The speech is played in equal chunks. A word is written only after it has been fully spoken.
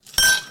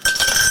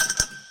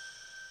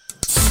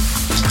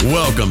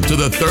Welcome to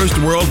the Thirst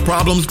World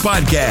Problems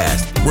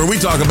Podcast, where we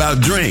talk about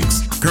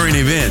drinks, current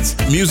events,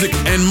 music,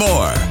 and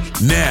more.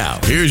 Now,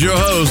 here's your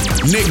host,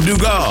 Nick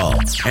Dugal,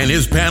 and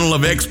his panel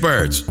of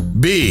experts,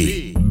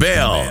 B,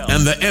 Bell,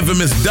 and the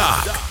infamous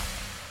Doc.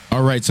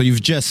 All right, so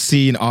you've just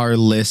seen our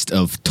list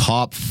of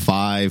top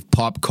 5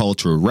 pop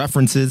culture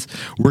references.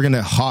 We're going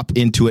to hop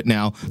into it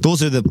now.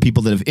 Those are the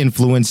people that have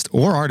influenced,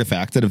 or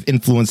artifacts that have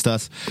influenced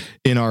us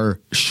in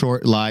our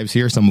short lives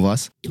here, some of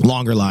us.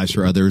 Longer lives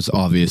for others,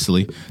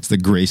 obviously. As the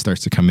gray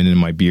starts to come in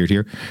my beard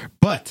here.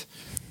 But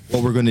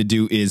what we're going to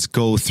do is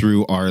go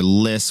through our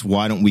list.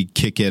 Why don't we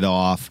kick it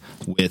off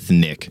with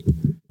Nick?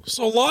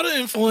 So a lot of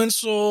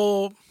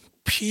influential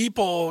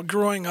people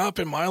growing up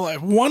in my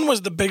life. One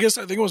was the biggest,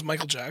 I think it was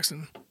Michael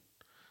Jackson.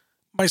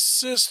 My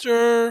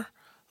sister,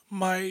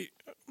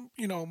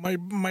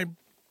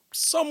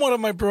 somewhat of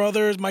my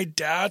brothers, my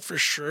dad for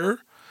sure,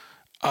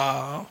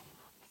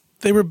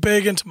 they were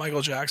big into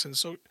Michael Jackson.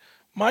 So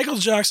Michael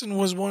Jackson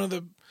was one of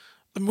the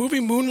movie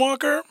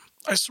Moonwalker.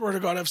 I swear to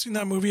God, I've seen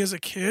that movie as a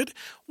kid.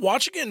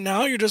 Watching it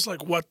now, you're just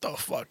like, what the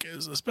fuck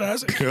is this? But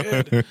as a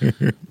kid,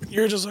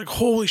 you're just like,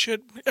 holy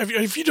shit.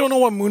 If you don't know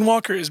what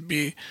Moonwalker is,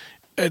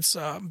 it's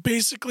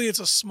basically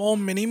it's a small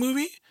mini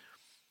movie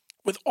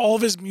with all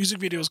of his music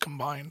videos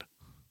combined,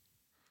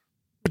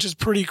 which is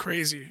pretty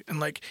crazy. And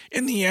like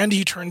in the end,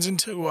 he turns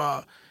into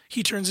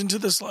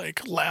this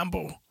like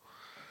Lambo.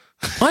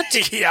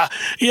 What? yeah,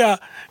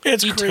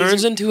 it's he crazy. He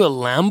turns into a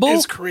Lambo?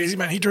 It's crazy,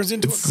 man. He turns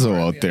into it's a so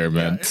out there,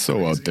 man. Yeah, so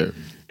crazy. Out there.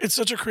 It's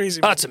such a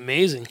crazy That's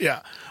amazing.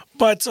 Yeah.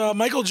 But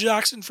Michael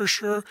Jackson for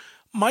sure.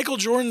 Michael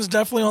Jordan's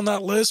definitely on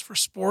that list for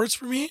sports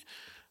for me.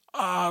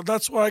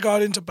 That's why I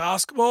got into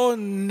basketball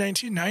in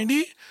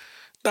 1990.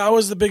 That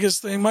was the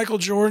biggest thing. Michael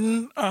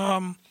Jordan.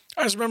 I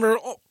just remember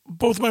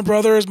both my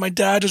brothers, my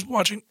dad just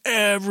watching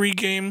every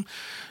game.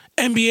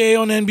 NBA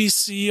on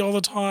NBC all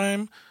the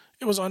time.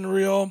 It was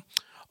unreal.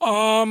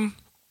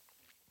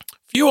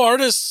 Few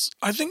artists.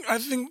 I think.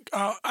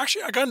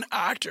 Actually, I got an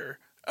actor.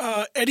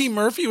 Eddie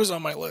Murphy was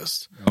on my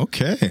list.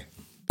 Okay.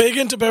 Big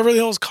into Beverly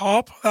Hills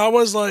Cop. That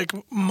was like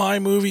my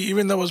movie,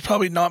 even though it was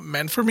probably not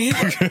meant for me.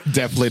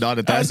 Definitely not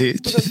at that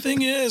age. But the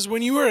thing is,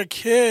 when you were a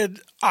kid,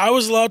 I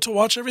was allowed to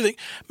watch everything.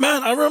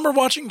 Man, I remember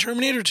watching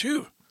Terminator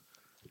 2.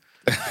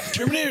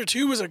 Terminator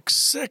 2 was a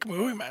sick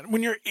movie, man.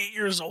 When you're 8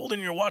 years old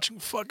and you're watching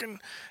fucking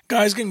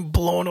guys getting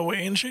blown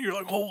away and shit, you're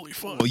like, holy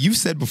fuck. Well, you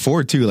said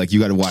before, too, like you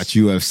got to watch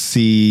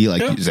UFC,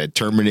 like you said,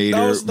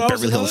 Terminator,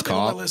 Beverly Hills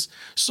Cop.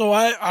 So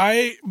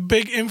I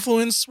big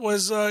influence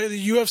was the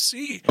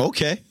UFC.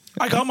 Okay.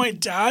 I got my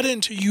dad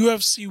into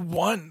UFC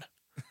 1.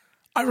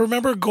 I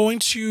remember going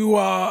to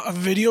a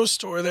video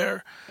store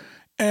there,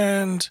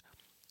 and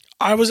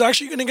I was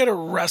actually going to get a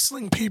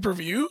wrestling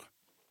pay-per-view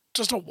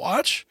just to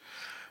watch,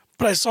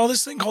 but I saw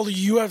this thing called a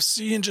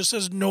UFC and just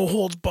says no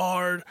holds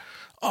barred,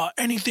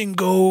 anything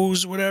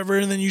goes, whatever,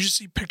 and then you just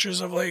see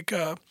pictures of like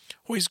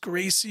Royce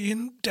Gracie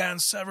and Dan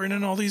Severn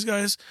and all these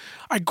guys.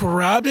 I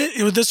grabbed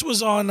it. This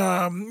was on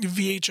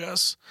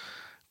VHS.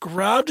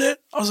 Grabbed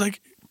it. I was like,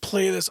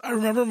 play this. I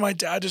remember my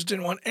dad just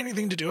didn't want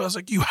anything to do. I was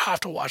like, you have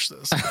to watch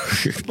this.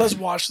 Let's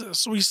watch this.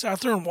 So we sat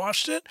there and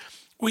watched it.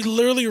 We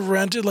literally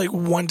rented like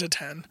 1 to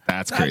 10.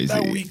 That's crazy.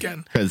 That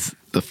weekend. Because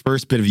the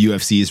first bit of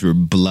UFCs were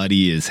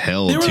bloody as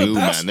hell too,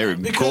 man. They were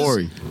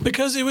gory.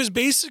 Because it was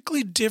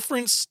basically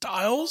different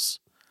styles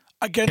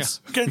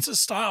against a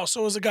style. So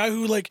it was a guy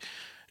who like,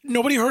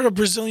 nobody heard of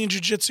Brazilian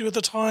Jiu-Jitsu at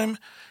the time.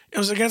 It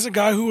was against a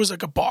guy who was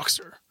like a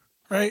boxer,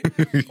 right?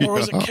 Or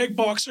was a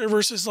kickboxer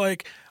versus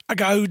like a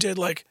guy who did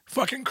like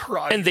fucking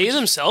karate. And they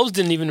themselves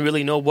didn't even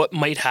really know what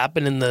might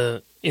happen in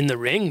the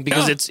ring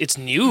because it's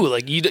new.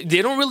 Like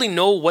they don't really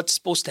know what's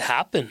supposed to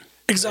happen.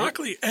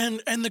 Exactly. Right?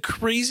 And the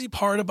crazy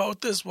part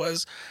about this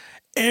was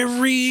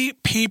every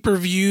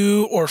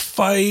pay-per-view or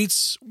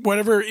fights,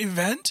 whatever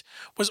event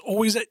was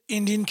always at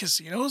Indian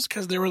casinos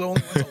because they were the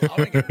only ones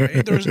allowing it,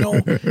 right? There was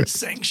no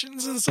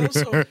sanctions and stuff.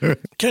 So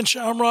Ken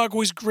Shamrock,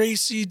 Royce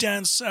Gracie,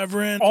 Dan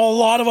Severn, a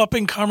lot of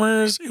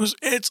up-and-comers.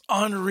 It's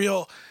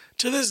unreal.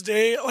 To this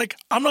day, like,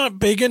 I'm not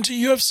big into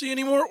UFC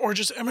anymore or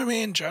just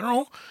MMA in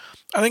general.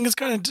 I think it's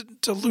kind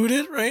of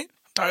diluted, right?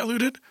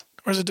 Diluted?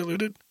 Or is it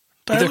diluted?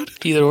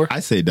 Diluted? Either or.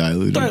 I say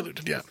diluted.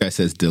 Diluted, yeah. This guy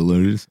says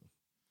diluted.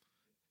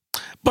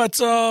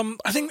 But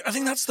I think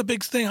that's the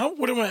big thing.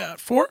 What am I at?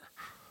 4?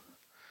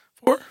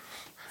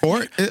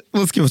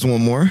 Let's give us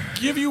one more.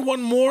 Give you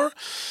one more.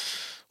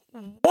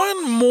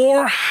 One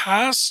more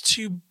has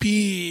to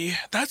be...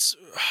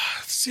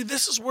 See,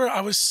 this is where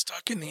I was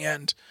stuck in the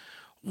end.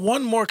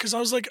 One more, because I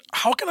was like,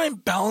 how can I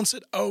balance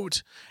it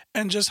out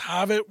and just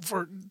have it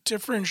for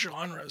different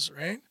genres,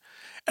 right?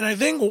 And I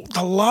think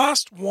the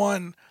last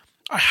one,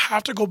 I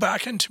have to go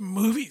back into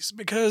movies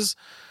because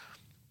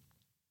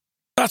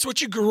that's what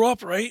you grew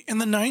up, right? In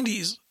the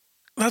 90s.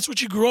 That's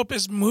what you grew up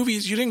as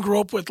movies. You didn't grow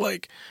up with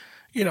like,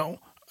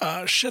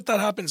 shit that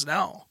happens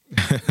now,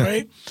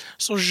 right?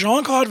 So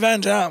Jean-Claude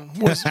Van Damme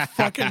was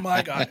fucking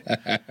my guy.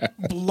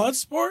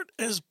 Bloodsport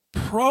is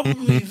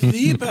probably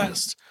the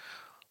best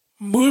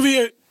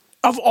movie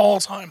of all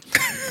time.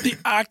 The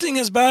acting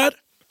is bad.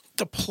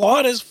 the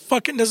plot is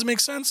fucking doesn't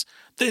make sense.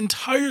 The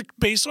entire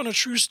based on a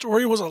true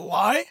story was a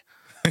lie,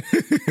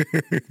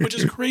 which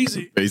is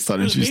crazy. Based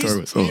on a true story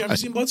was a lie. Have you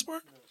seen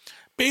Bloodsport?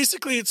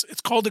 Basically, it's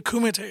called the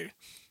Kumite.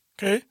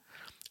 Okay,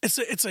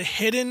 it's a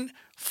hidden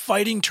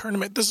fighting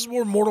tournament. This is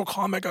where Mortal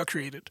Kombat got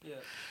created. Yeah.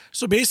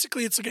 So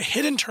basically, it's like a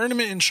hidden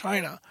tournament in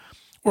China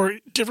where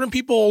different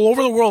people all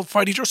over the world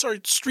fight each other. Sorry,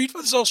 Street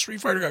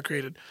Fighter got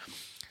created.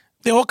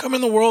 They all come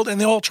in the world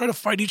and they all try to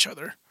fight each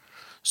other.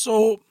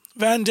 So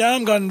Van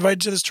Damme got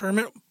invited to this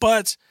tournament,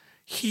 but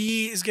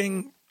he is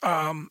getting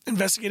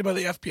investigated by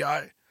the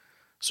FBI.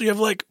 So you have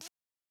like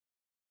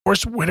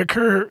Forrest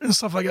Whitaker and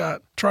stuff like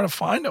that trying to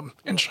find him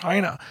in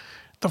China.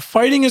 The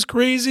fighting is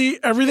crazy.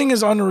 Everything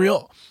is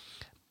unreal.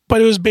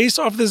 But it was based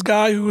off this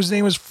guy whose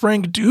name was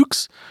Frank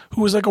Dukes,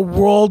 who was like a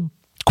world,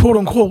 quote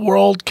unquote,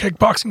 world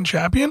kickboxing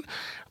champion.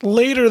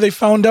 Later, they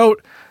found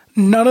out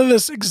none of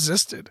this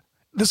existed.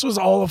 This was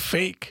all a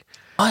fake.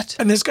 What?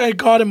 And this guy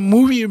got a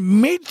movie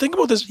made. Think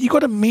about this. He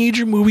got a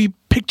major movie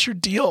picture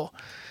deal,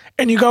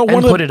 and you got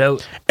one. And put it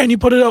out. And you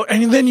put it out,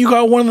 and then you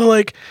got one of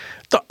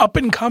the up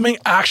and coming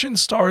action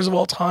stars of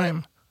all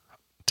time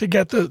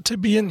to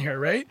be in here,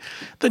 right?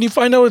 Then you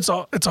find out it's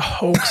a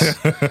hoax.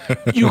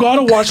 You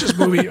gotta watch this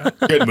movie.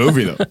 Good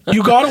movie though.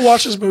 You gotta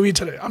watch this movie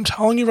today. I'm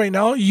telling you right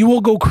now, you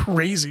will go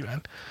crazy,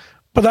 man.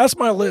 But that's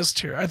my list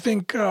here. I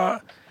think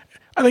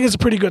it's a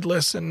pretty good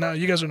list, and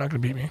you guys are not gonna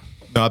beat me.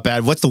 Not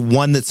bad. What's the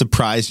one that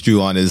surprised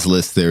you on his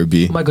list there,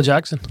 B? Michael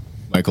Jackson.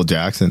 Michael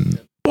Jackson.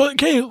 Well,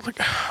 okay. Do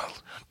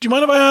you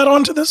mind if I add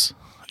on to this?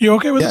 You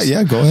okay with this?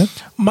 Yeah, go ahead.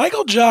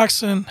 Michael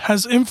Jackson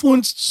has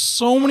influenced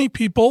so many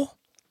people,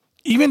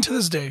 even to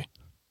this day.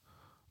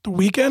 The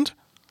Weeknd.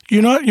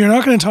 You're not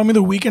going to tell me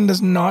The Weeknd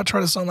does not try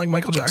to sound like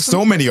Michael Jackson?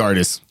 So many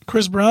artists.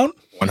 Chris Brown.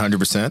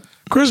 100%.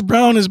 Chris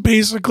Brown is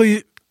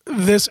basically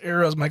this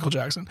era's Michael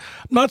Jackson.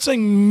 I'm not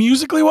saying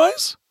musically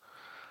wise,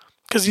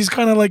 because he's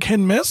kind of like hit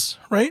and miss,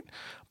 right?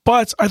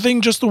 But I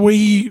think just the way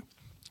he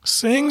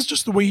sings,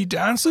 just the way he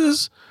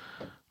dances,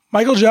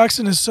 Michael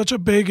Jackson is such a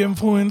big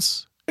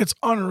influence. It's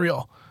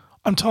unreal.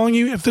 I'm telling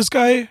you, if this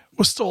guy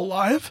was still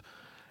alive,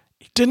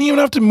 he didn't even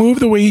have to move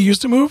the way he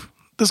used to move.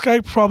 This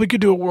guy probably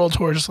could do a world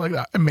tour just like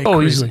that and make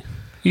crazy.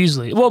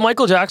 Easily. Well,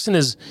 Michael Jackson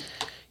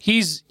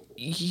he's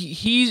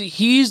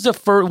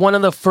the one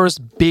of the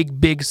first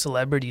big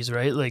celebrities,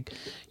 right? Like,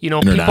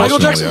 Michael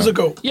Jackson's a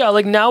GOAT. Yeah,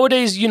 like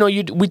nowadays,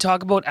 we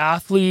talk about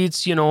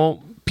athletes,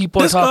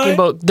 people are talking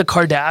about the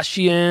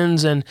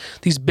Kardashians and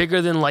these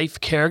bigger than life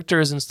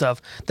characters and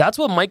stuff. That's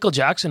what Michael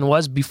Jackson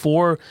was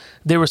before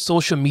there was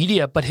social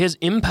media, but his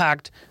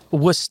impact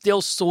was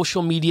still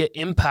social media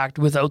impact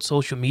without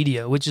social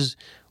media, which is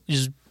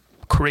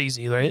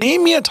crazy, right?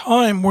 Name me a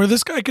time where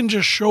this guy can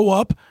just show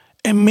up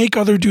and make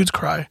other dudes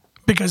cry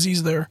because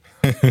he's there.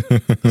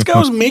 This guy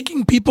was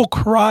making people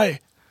cry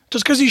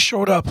just because he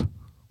showed up.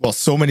 Well,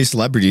 so many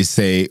celebrities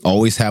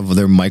always have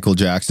their Michael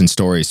Jackson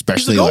story,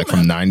 especially GOAT,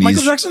 from 90s.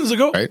 Michael Jackson's a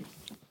GOAT. Right?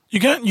 You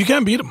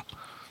can't beat him.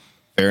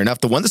 Fair enough.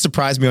 The one that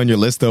surprised me on your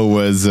list, though,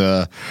 was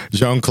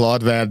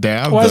Jean-Claude Van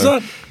Damme. Why is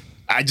that?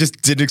 I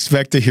just didn't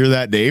expect to hear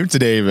that name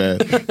today, man.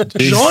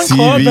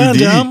 Jean-Claude Van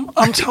Damme.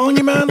 I'm telling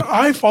you, man,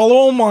 I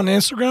follow him on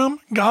Instagram.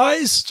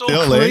 Guy's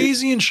still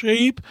crazy in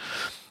shape.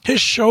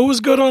 His show is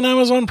good on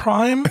Amazon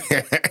Prime.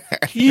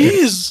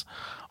 He's,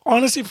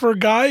 honestly, for a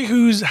guy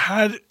who's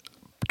had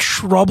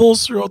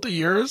troubles throughout the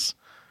years,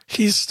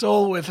 he's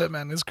still with it,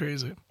 man. It's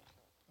crazy.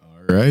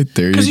 All right,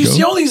 there you go. Because you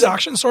see all these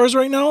action stars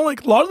right now,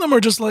 like a lot of them are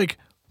just like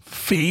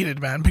faded,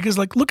 man. Because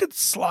like, look at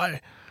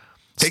Sly.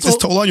 Takes its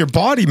toll on your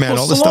body, man.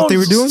 All the stuff they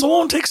were doing.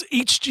 Stallone takes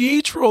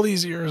HGH for all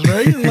these years,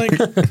 right? And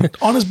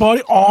like on his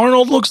body,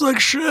 Arnold looks like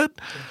shit.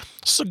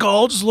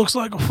 Seagal just looks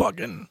like a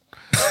fucking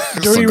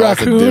dirty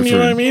raccoon. You know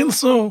what I mean?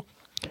 So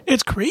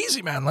it's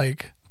crazy, man.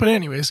 Like, but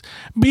anyways,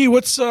 B,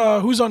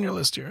 who's on your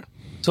list here?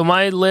 So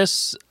my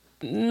list,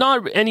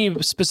 not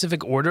any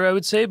specific order, I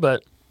would say,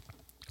 but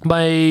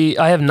I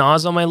have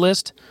Nas on my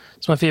list.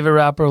 It's my favorite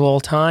rapper of all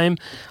time.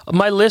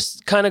 My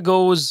list kind of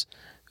goes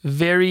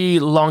very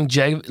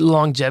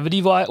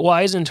longevity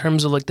wise in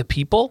terms of like the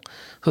people.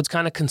 So it's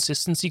kind of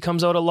consistency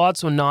comes out a lot.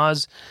 So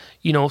Nas,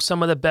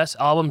 some of the best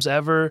albums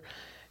ever.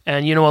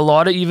 And, a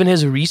lot of even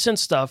his recent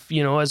stuff,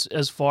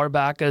 as far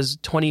back as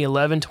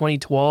 2011,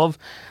 2012,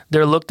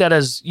 they're looked at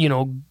as,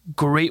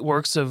 great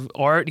works of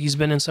art. He's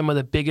been in some of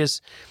the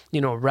biggest,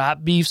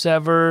 rap beefs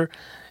ever.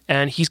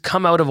 And he's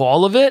come out of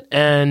all of it.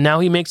 And now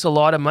he makes a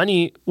lot of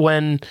money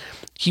when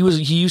he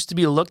used to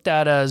be looked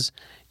at as,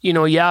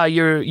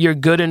 you're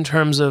good in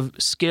terms of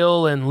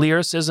skill and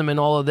lyricism and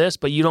all of this,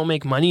 but you don't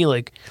make money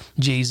like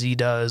Jay-Z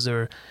does,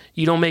 or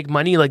you don't make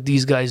money like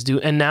these guys do.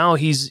 And now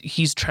he's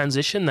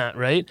transitioned that,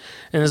 right?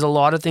 And there's a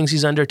lot of things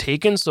he's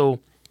undertaken, so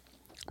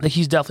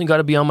he's definitely got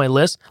to be on my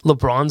list.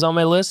 LeBron's on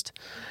my list,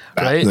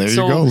 right? There you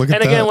go. Look at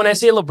that. And again, when I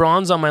say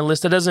LeBron's on my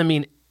list, that doesn't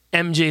mean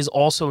MJ's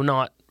also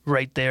not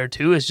right there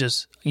too. It's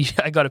just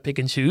I got to pick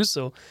and choose.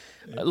 So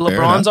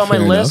LeBron's on my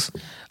list.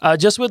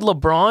 Just with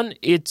LeBron,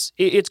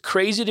 it's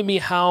crazy to me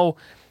how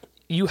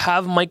you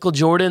have Michael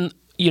Jordan,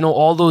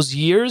 all those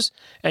years,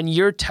 and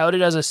you're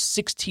touted as a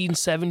 16,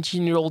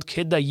 17-year-old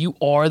kid that you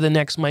are the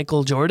next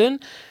Michael Jordan,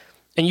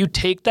 and you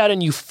take that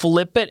and you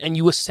flip it and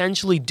you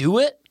essentially do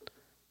it,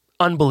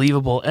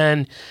 unbelievable.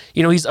 And,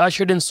 he's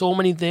ushered in so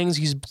many things.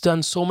 He's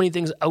done so many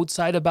things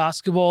outside of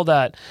basketball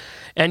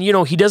and,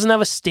 he doesn't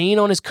have a stain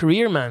on his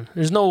career, man.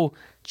 There's no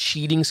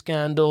cheating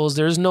scandals.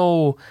 There's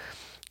no,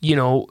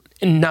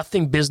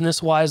 nothing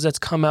business-wise that's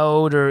come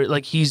out, or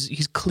like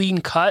he's clean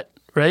cut,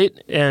 right?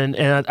 And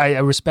I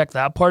respect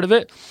that part of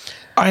it.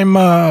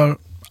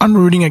 I'm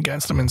rooting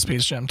against him in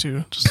Space Jam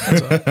 2.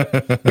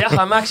 Yeah,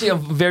 I'm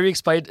very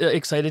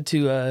excited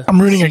to.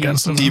 I'm rooting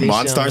against him. Team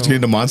Monstars, you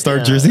need a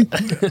Monstar jersey.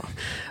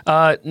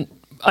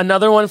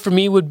 Another one for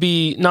me would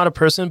be not a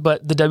person,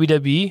 but the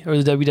WWE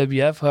or the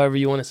WWF, however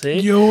you want to say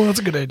it. Yo, that's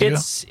a good idea.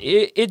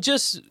 It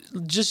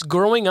just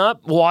growing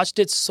up, watched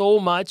it so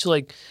much.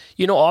 Like,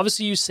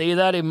 obviously you say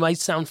that, it might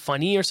sound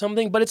funny or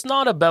something, but it's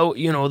not about,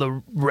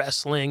 the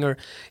wrestling, or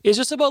it's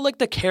just about like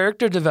the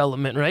character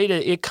development, right?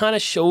 It kind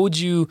of showed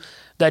you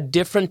that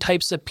different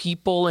types of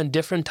people and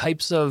different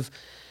types of,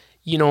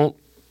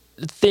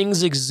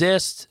 things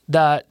exist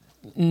that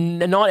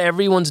not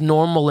everyone's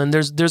normal, and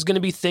there's going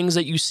to be things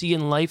that you see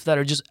in life that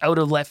are just out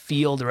of left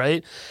field,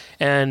 right?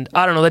 And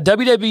I don't know, the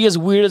WWE, as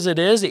weird as it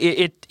is,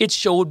 it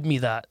showed me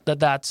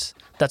that's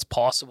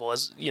possible,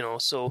 as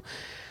so.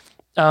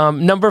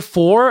 Number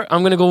 4,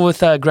 I'm going to go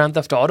with Grand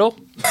Theft Auto.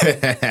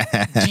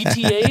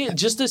 GTA,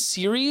 just the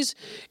series,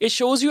 it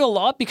shows you a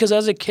lot, because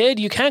as a kid,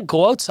 you can't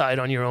go outside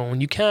on your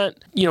own. You can't,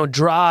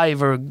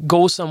 drive or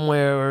go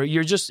somewhere, or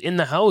you're just in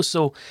the house.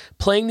 So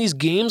playing these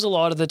games a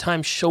lot of the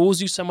time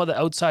shows you some of the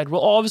outside.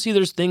 Well, obviously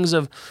there's things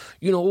of,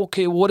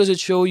 okay, what does it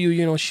show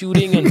you,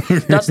 shooting? And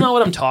that's not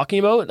what I'm talking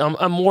about.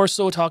 I'm more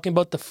so talking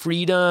about the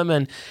freedom,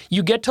 and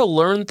you get to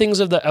learn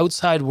things of the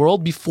outside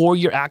world before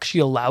you're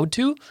actually allowed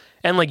to.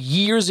 And like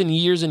years and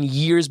years and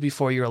years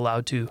before you're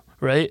allowed to,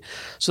 right?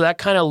 So that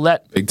kind of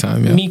let Big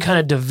time, yeah. me kind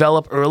of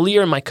develop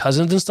earlier, and my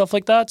cousins and stuff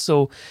like that.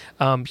 So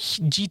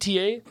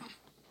GTA,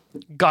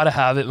 gotta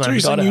have it, man. So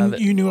you're gotta saying have it.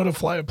 you knew how to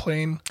fly a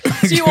plane.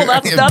 See, well,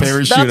 that's why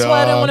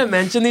I didn't want to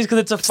mention these, because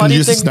it's a funny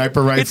use a thing.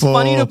 Sniper rifle. It's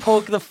funny to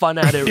poke the fun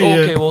at it. Yeah.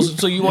 Okay, well,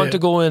 so you want to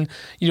go in,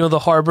 the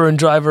harbor and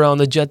drive around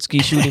the jet ski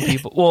shooting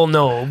people? Well,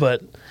 no,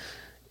 but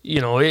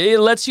it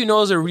lets you know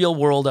there's a real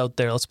world out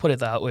there. Let's put it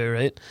that way,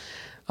 right?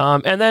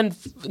 And then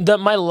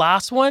my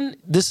last one,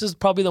 this is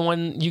probably the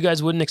one you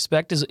guys wouldn't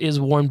expect, is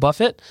Warren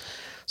Buffett.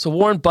 So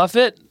Warren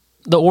Buffett,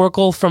 the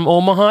Oracle from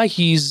Omaha,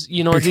 he's,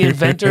 the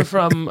inventor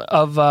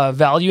of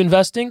value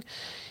investing.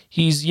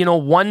 He's,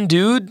 one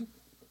dude,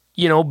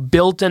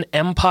 built an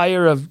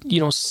empire of,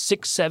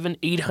 $600, $700,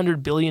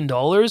 $800 billion,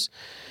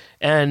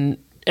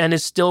 and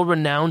is still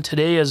renowned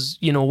today as,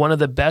 one of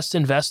the best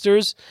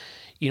investors.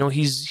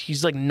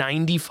 He's like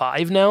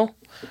 95 now.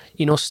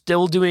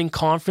 Still doing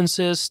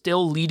conferences,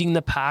 still leading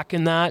the pack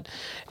in that.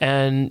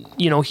 And,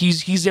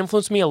 he's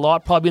influenced me a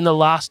lot probably in the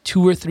last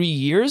 2 or 3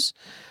 years.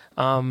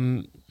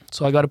 So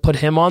I got to put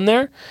him on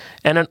there.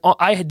 And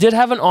I did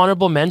have an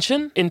honorable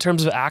mention in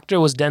terms of actor,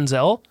 was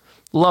Denzel.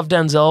 Love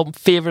Denzel,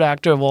 favorite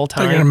actor of all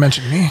time. They're going to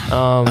mention me.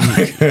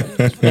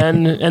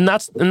 And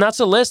that's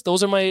a list.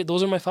 Those are my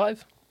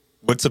 5.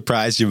 What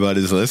surprised you about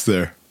his list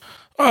there?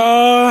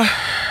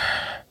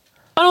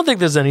 I don't think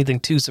there's anything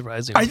too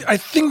surprising. I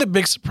think the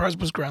big surprise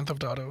was Grand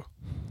Theft Auto.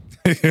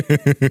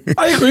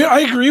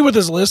 I agree with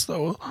his list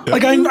though.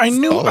 Like I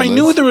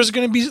knew there was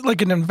going to be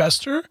like an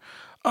investor,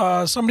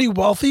 somebody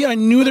wealthy. I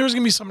knew there was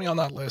going to be somebody on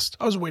that list.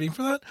 I was waiting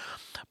for that.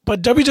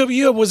 But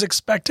WWE was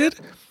expected.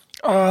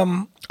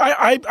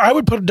 I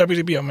would put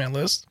WWE on my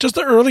list. Just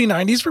the early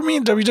 90s for me,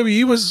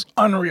 WWE was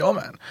unreal,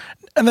 man.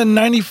 And then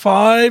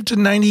 95 to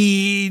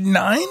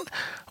 99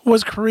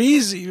 was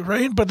crazy,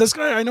 right? But this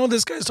guy, I know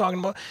this guy's talking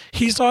about,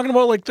 he's talking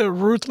about like the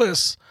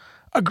ruthless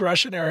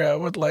aggression era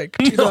with like,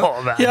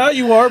 man. Yeah,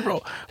 you are,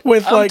 bro.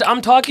 With like,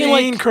 I'm talking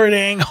Kane, like, Kurt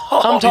Angle.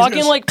 I'm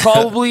talking like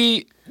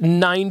probably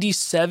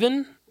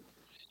 97,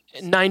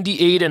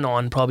 98 and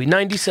on, probably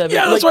 97.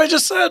 Yeah, like, that's what I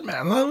just said,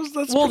 man.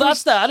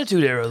 That's the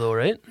Attitude Era though,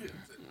 right?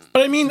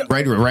 But I mean,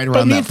 right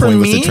around that point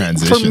was the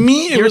transition. For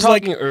me, it was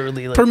like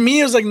early. Like, for me,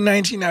 it was like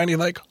 1990,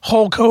 like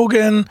Hulk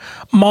Hogan,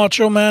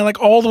 Macho Man, like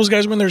all those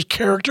guys when there's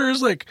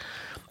characters, like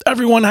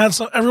everyone had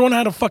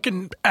a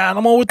fucking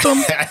animal with them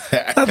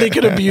that they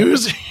could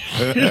abuse.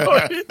 You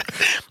had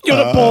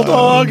a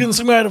bulldog and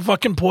some guy had a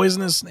fucking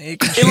poisonous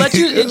snake.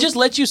 It just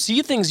lets you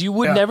see things you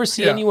would never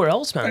see anywhere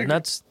else, man.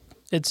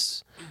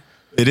 It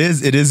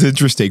is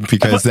interesting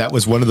because that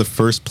was one of the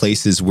first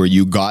places where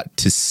you got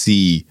to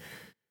see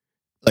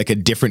like a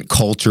different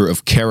culture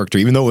of character,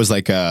 even though it was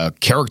like a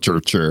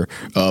caricature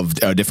of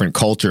a different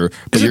culture.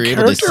 But you're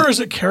able to see, or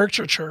is it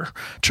caricature?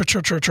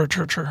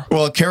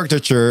 Well, a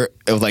caricature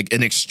of like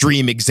an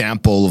extreme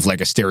example of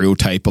like a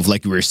stereotype of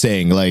like we were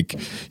saying, like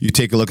you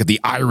take a look at the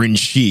Iron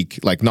Sheik,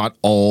 like not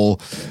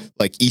all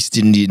like East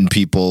Indian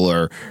people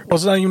or...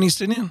 Was not even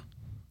East Indian?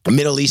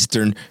 Middle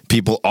Eastern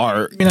people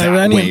are mean that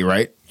Iranian? way,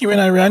 right? You mean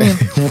Iranian?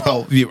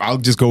 Well, I'll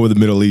just go with the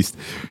Middle East.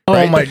 Oh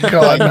right? my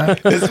god, man.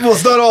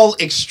 It's not all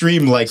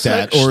extreme like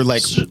that, or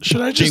like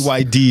Should I just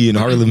JYD and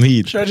Harlem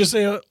Heat. should I just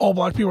say all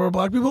black people are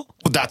black people?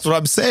 Well, that's what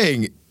I'm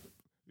saying.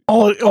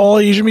 All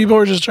Asian people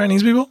are just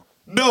Chinese people?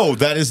 No,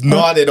 that is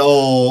not at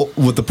all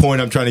what the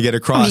point I'm trying to get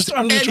across.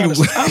 I'm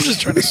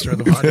just trying to stir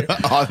the pot here.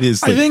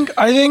 Obviously.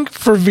 I think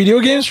for video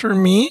games, for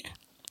me,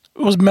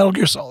 it was Metal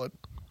Gear Solid.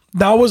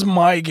 That was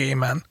my game,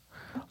 man.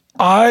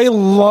 I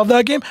love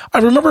that game. I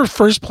remember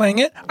first playing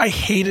it. I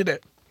hated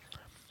it.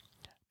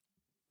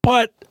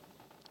 But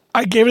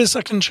I gave it a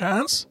second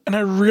chance, and I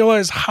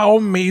realized how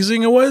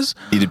amazing it was.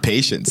 Needed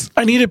patience.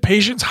 I needed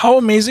patience. How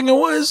amazing it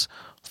was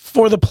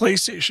for the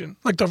PlayStation,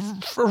 like the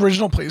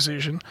original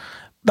PlayStation.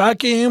 That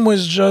game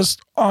was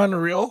just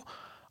unreal.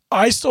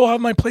 I still have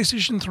my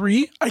PlayStation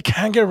 3. I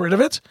can't get rid of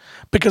it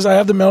because I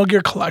have the Metal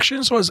Gear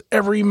collection. So as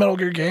every Metal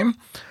Gear game,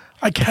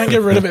 I can't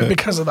get rid of it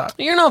because of that.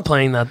 You're not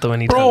playing that though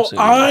anytime Bro, soon.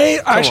 I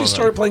actually on,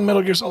 started playing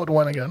Metal Gear Solid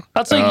 1 again.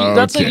 That's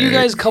like you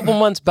guys a couple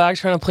months back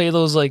trying to play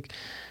those like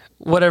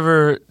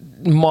whatever.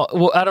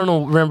 Well, I don't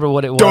know. Remember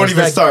what it was? Don't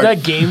even start.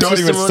 That game Don't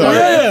system. even start.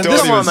 Yeah, Don't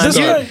come even on, man.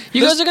 start.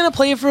 You guys are gonna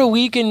play it for a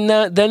week and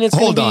then it's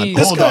Hold gonna on. be.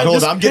 Hold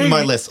on. I'm getting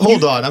my list.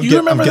 Hold on. You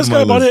remember this guy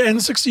my bought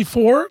list. an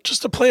N64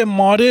 just to play a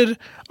modded,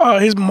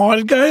 his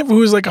modded guy who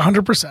was like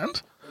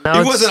 100%? Now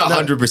It it's- wasn't now-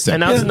 100%. And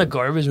now it's in the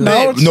garbage. Now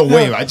man. it's- No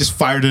way. yeah. I just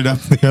fired it up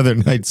the other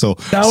night. So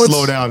Now slow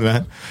it's- down,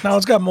 man. Now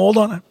it's got mold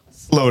on it.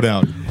 Slow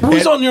down.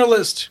 Who's And on your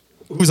list?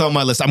 who's on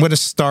my list? I'm going to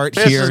start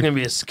This here. is gonna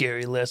be a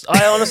scary list.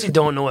 I honestly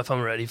don't know if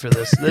I'm ready for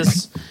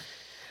this.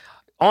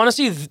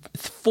 Honestly,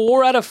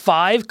 4 out of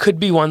 5 could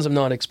be ones I'm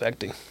not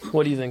expecting.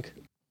 What do you think?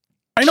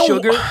 I know.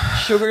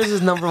 Sugars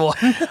is number 1.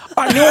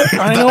 I know.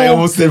 I know. I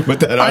almost did put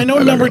that on. I know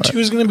number 2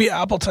 is going to be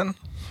Appleton.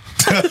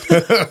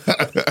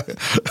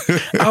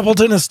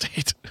 Appleton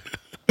Estate.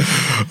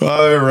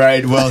 All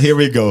right. Well, here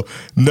we go.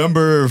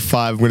 Number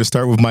 5. I'm going to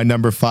start with my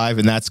number 5,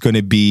 and that's going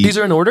to be. These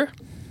are in order?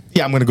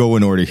 Yeah, I'm going to go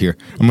in order here.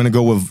 I'm going to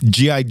go with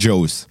G.I.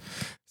 Joes.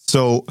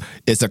 So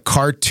it's a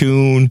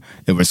cartoon.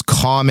 It was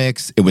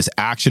comics. It was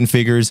action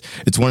figures.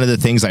 It's one of the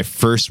things I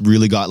first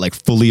really got like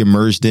fully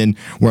immersed in,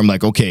 where I'm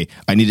like, okay,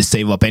 I need to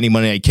save up any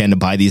money I can to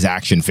buy these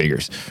action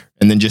figures.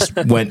 And then just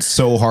went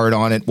so hard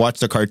on it. Watched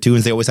the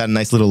cartoons. They always had a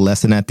nice little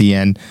lesson at the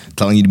end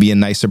telling you to be a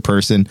nicer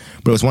person.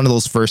 But it was one of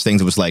those first things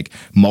that was like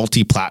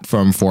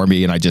multi-platform for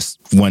me. And I just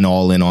went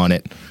all in on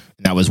it.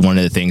 And that was one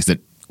of the things that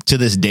to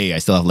this day, I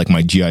still have like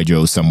my G.I.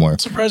 Joe somewhere.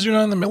 Surprised you're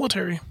not in the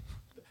military.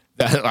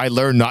 I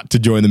learned not to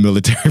join the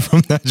military from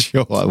that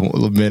show. I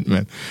will admit,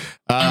 man.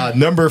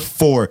 Number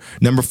 4,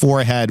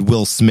 I had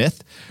Will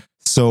Smith.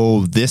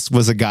 So this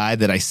was a guy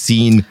that I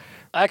seen.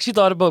 I actually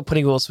thought about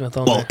putting Will Smith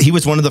on Well, there. he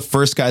was one of the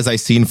first guys I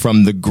seen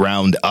from the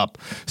ground up.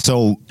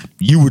 So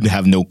you wouldn't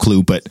have no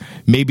clue, but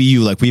maybe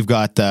you like. We've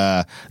got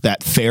that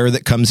fair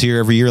that comes here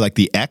every year, like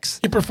the X.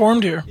 He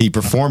performed here. He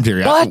performed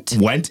here. What? I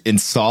went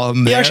and saw him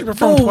He there. actually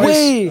performed No twice.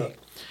 way.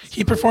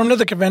 He performed at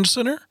the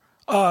convention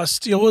center.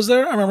 Steel was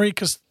there. I remember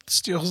because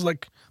Steel's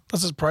like,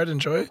 that's his pride and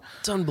joy.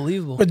 It's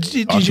unbelievable. But Talked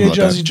DJ about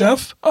Jazzy that.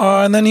 Jeff.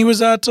 And then he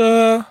was at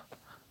the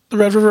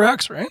Red River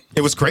X, right?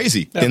 It was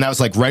crazy. And that was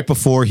like right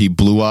before he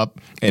blew up.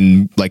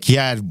 And like he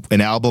had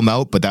an album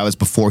out, but that was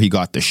before he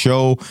got the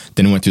show.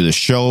 Then he went through the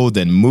show,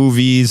 then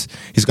movies.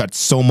 He's got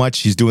so much.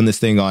 He's doing this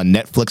thing on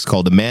Netflix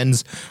called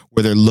Amends,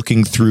 where they're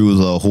looking through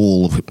the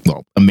whole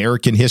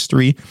American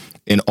history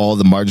in all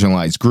the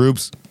marginalized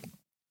groups.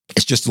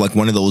 It's just like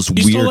one of those You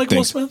weird still like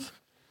things. Will Smith?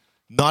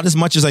 Not as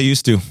much as I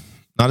used to.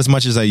 Not as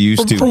much as I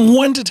used to. From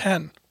 1 to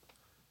 10.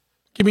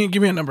 Give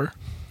me a number.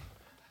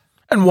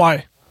 And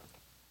why?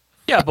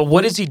 Yeah, but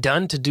what has he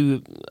done to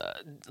do?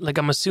 Like,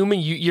 I'm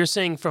assuming you're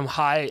saying from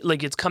high,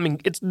 like it's coming.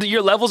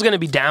 Your level's going to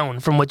be down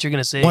from what you're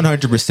going to say.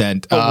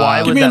 100%. But why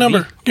Give would me a that be?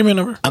 number. Give me a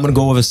number. I'm going to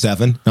go with a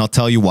 7. And I'll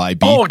tell you why. B.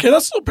 Oh, okay.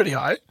 That's still pretty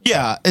high.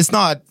 Yeah, it's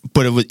not,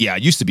 but it was, yeah,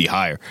 it used to be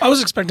higher. I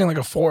was expecting like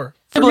a 4.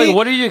 Yeah, but like,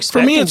 what are you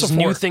expecting? For me, it's a Just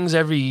 4. new things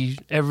every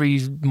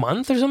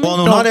month or something? Well,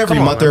 no, No, not every come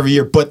on, month man. or every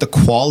year, but the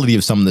quality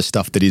of some of the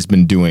stuff that he's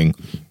been doing.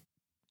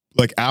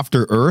 Like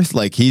After Earth,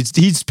 like he's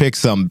picked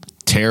some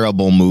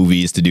terrible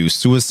movies to do.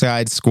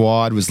 Suicide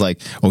Squad was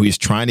like, oh, he's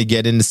trying to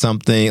get into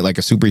something like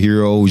a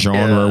superhero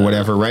genre or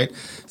whatever, right?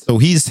 So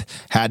he's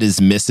had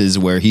his misses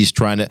where he's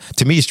trying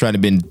to me, he's trying to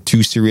been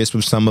too serious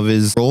with some of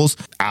his roles.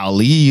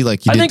 Ali,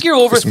 like I think you're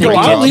some overthinking. great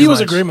Yo, jobs. Ali was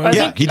a great movie.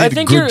 Yeah, he did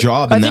a good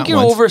job in I think that you're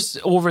one.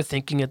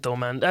 overthinking it though,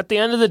 man. At the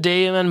end of the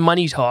day, man,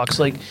 money talks.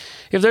 Like,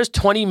 if there's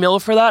 20 mil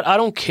for that, I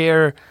don't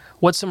care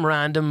what some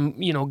random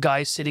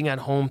guy sitting at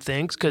home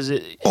thinks, because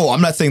Oh,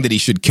 I'm not saying that he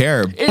should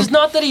care. it's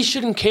not that he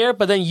shouldn't care,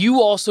 but then you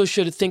also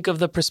should think of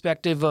the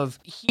perspective of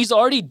he's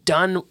already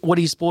done what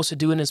he's supposed to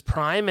do in his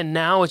prime, and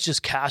now it's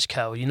just cash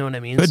cow. You know what I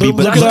mean? Could So be,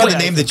 but that's look what at a I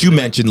name think. that you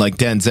mentioned, like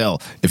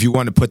Denzel. If you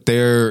want to put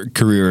their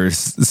careers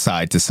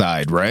side to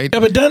side, right?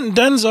 Yeah, but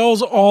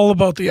Denzel's all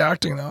about the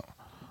acting, though.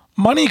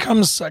 Money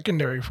comes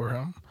secondary for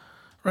him,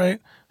 right?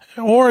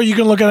 Or you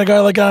can look at a guy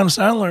like Adam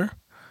Sandler.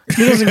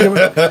 He doesn't give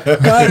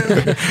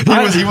a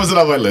He wasn't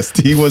on my list.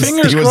 He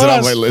wasn't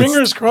on my list.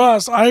 Fingers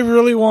crossed. I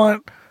really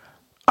want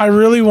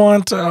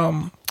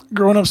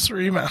Grown Ups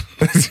 3, man.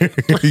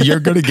 You're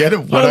gonna get it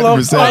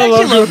 100%. I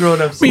love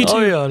Grown Ups. Me too.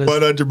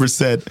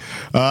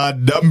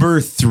 100%.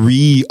 Number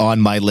 3 on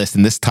my list,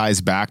 and this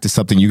ties back to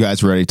something you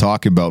guys were already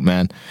talking about,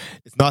 man.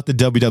 It's not the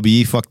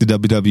WWE. Fuck the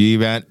WWE,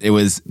 man. It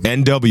was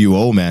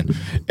NWO, man.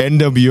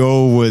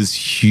 NWO was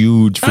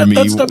huge for me.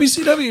 That's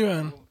WCW,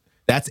 man.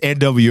 That's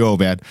NWO,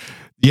 man.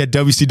 You had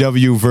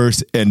WCW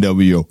versus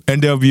NWO.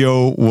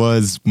 NWO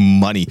was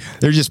money.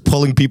 They're just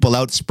pulling people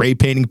out, spray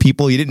painting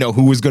people. You didn't know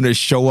who was going to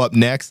show up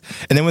next.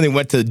 And then when they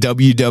went to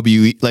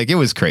WWE, like, it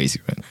was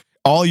crazy, man.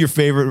 All your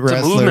favorite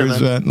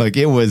wrestlers, man. Like,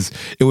 it was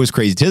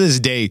crazy. To this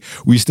day,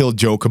 we still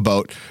joke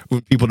about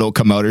when people don't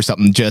come out or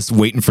something, just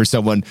waiting for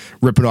someone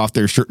ripping off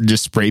their shirt and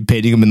just spray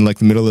painting them in like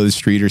the middle of the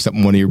street or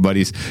something, one of your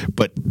buddies.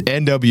 But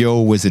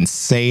NWO was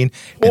insane.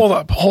 Hold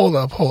up.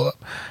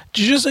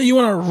 Did you just say you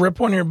want to rip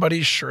one of your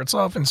buddy's shirts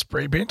off and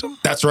spray paint them?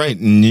 That's right.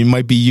 And it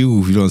might be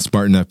you if you don't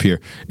smarten up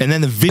here. And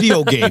then the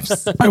video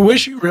games. I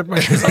wish you ripped my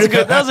shirt off.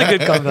 That was a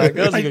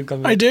good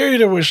comeback. I dare you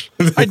to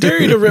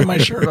rip my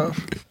shirt off.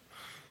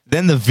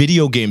 Then the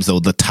video games,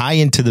 though, the tie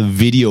into the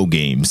video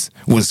games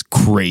was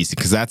crazy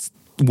because that's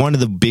one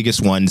of the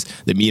biggest ones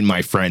that me and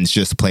my friends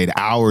just played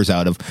hours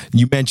out of.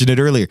 You mentioned it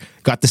earlier.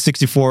 Got the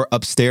 64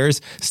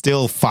 upstairs,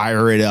 still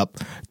fire it up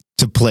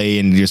to play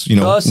and just,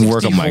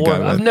 work on my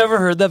guy. I've never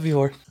heard that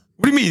before.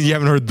 What do you mean you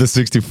haven't heard the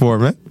 64,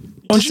 man?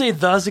 Did you say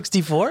the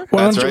 64?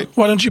 Why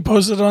don't you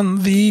post it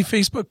on the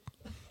Facebook?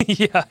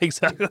 Yeah,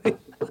 exactly.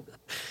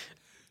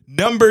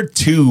 Number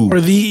 2. Or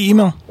the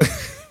email.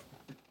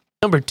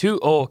 Number 2?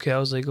 Oh, okay. I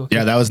was like, okay.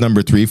 Yeah, that was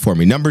number 3 for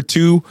me. Number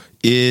 2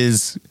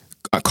 is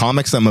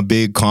comics. I'm a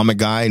big comic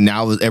guy.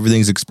 Now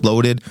everything's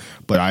exploded,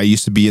 but I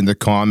used to be in the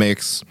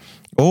comics.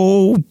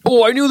 Oh,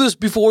 I knew this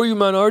before you,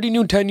 man. I already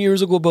knew 10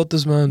 years ago about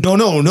this, man.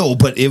 No,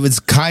 but it was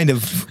kind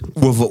of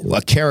with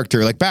a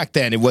character. Like back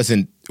then, it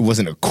wasn't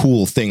a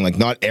cool thing. Like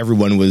not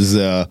everyone was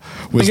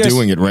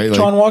doing it, right? Like,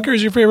 John Walker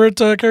is your favorite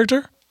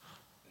character?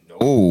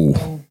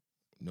 No,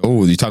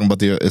 you're talking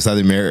about what's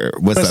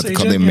that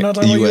called?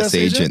 The U.S.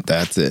 agent.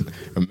 That's it.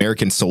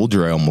 American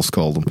Soldier, I almost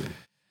called him.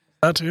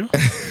 That too.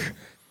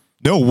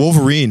 No,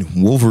 Wolverine.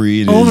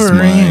 Wolverine is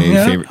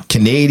my favorite.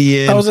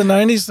 Canadian. That was a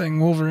 90s thing,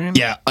 Wolverine.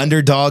 Yeah,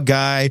 underdog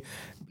guy.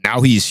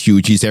 Now he's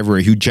huge. He's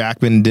everywhere. Hugh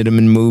Jackman did him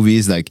in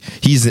movies. Like,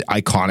 he's an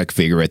iconic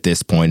figure at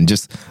this point. And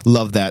just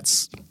love that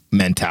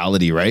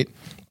mentality, right?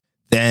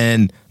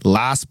 Then,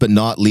 last but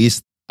not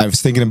least, I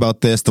was thinking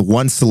about this. The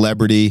one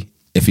celebrity,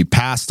 if he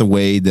passed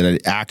away, that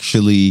I'd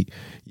actually,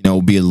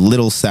 be a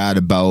little sad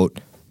about,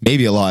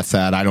 maybe a lot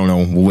sad, I don't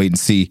know, we'll wait and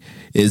see,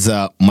 is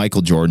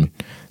Michael Jordan.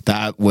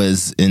 That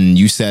was, and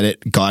you said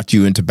it, got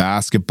you into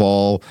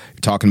basketball. You're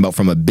talking about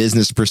from a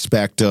business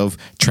perspective,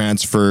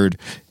 transferred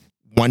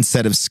one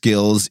set of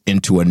skills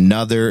into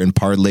another and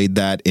parlayed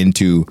that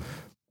into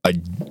a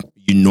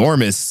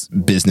enormous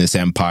business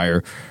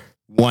empire.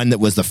 One that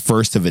was the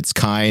first of its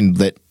kind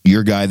that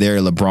your guy there,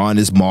 LeBron,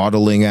 is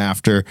modeling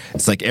after.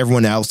 It's like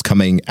everyone else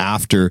coming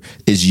after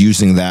is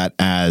using that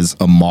as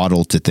a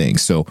model to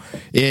things. So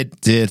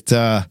that's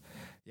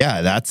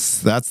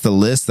the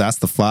list. That's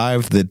the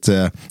 5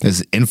 that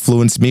has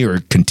influenced me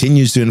or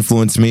continues to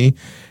influence me.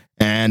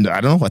 And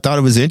I don't know, I thought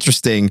it was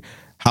interesting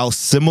how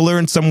similar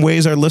in some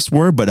ways our lists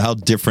were, but how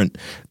different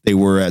they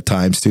were at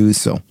times too.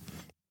 So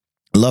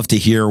I'd love to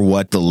hear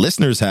what the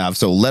listeners have.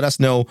 So let us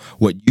know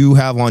what you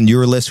have on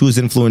your list, who's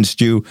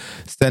influenced you.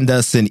 Send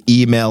us an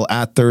email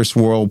at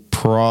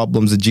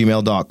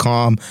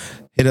thirstworldproblems@gmail.com.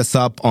 Hit us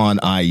up on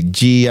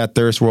IG at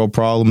Thirst World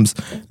Problems.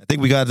 I think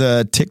we got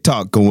a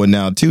TikTok going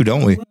now too,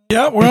 don't we?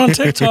 Yeah, we're on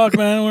TikTok,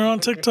 man. We're on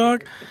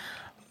TikTok.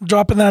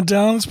 Dropping that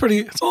down.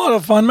 It's a lot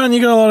of fun, man. You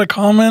get a lot of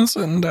comments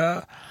and,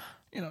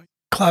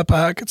 clap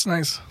back. It's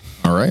nice.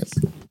 All right.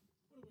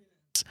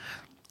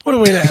 What a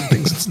way to end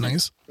things. It's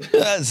nice.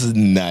 That's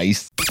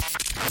nice.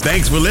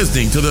 Thanks for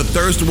listening to the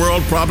Thirst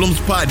World Problems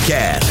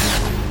podcast.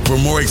 For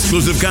more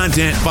exclusive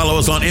content, follow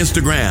us on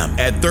Instagram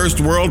at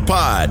Thirst World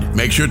Pod.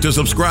 Make sure to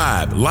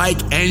subscribe,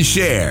 like, and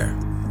share.